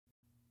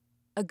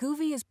A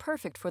Govie is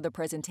perfect for the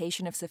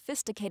presentation of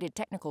sophisticated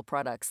technical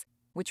products,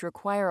 which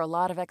require a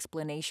lot of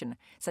explanation,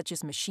 such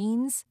as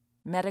machines,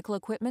 medical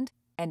equipment,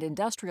 and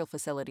industrial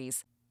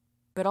facilities,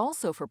 but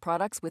also for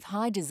products with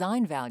high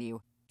design value,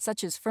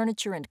 such as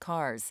furniture and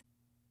cars,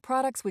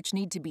 products which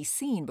need to be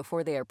seen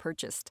before they are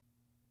purchased.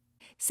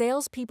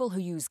 Salespeople who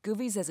use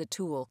Govies as a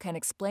tool can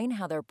explain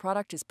how their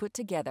product is put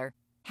together,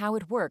 how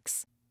it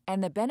works,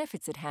 and the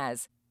benefits it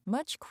has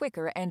much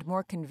quicker and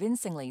more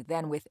convincingly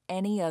than with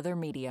any other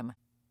medium.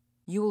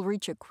 You will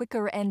reach a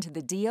quicker end to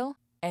the deal,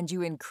 and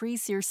you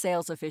increase your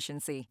sales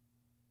efficiency.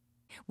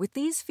 With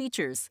these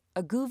features,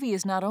 a Govie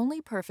is not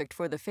only perfect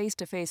for the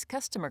face-to-face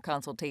customer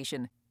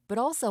consultation, but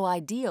also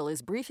ideal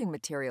as briefing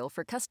material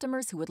for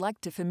customers who would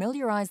like to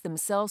familiarize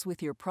themselves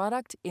with your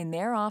product in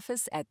their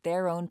office at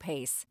their own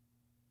pace.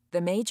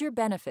 The major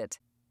benefit,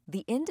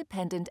 the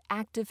independent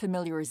active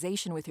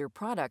familiarization with your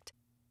product,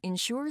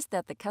 ensures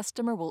that the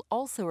customer will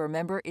also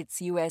remember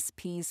its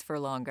USPs for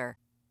longer.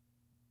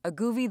 A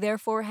Govie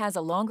therefore has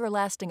a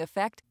longer-lasting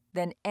effect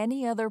than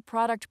any other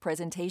product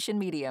presentation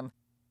medium.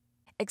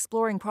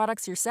 Exploring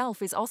products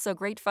yourself is also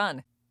great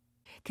fun.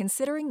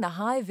 Considering the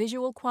high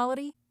visual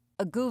quality,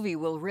 a Govie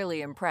will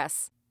really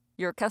impress.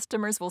 Your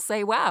customers will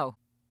say, "Wow,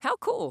 how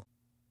cool!"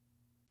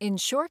 In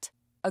short,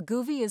 a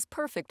Govie is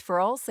perfect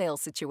for all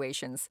sales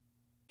situations.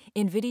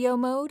 In video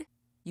mode,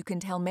 you can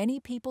tell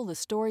many people the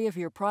story of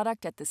your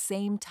product at the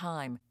same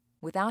time,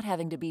 without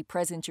having to be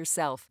present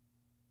yourself.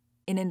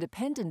 In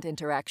independent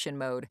interaction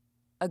mode,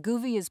 a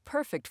Govie is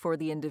perfect for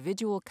the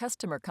individual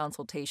customer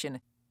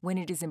consultation when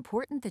it is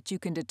important that you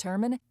can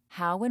determine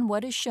how and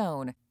what is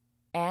shown,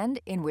 and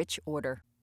in which order.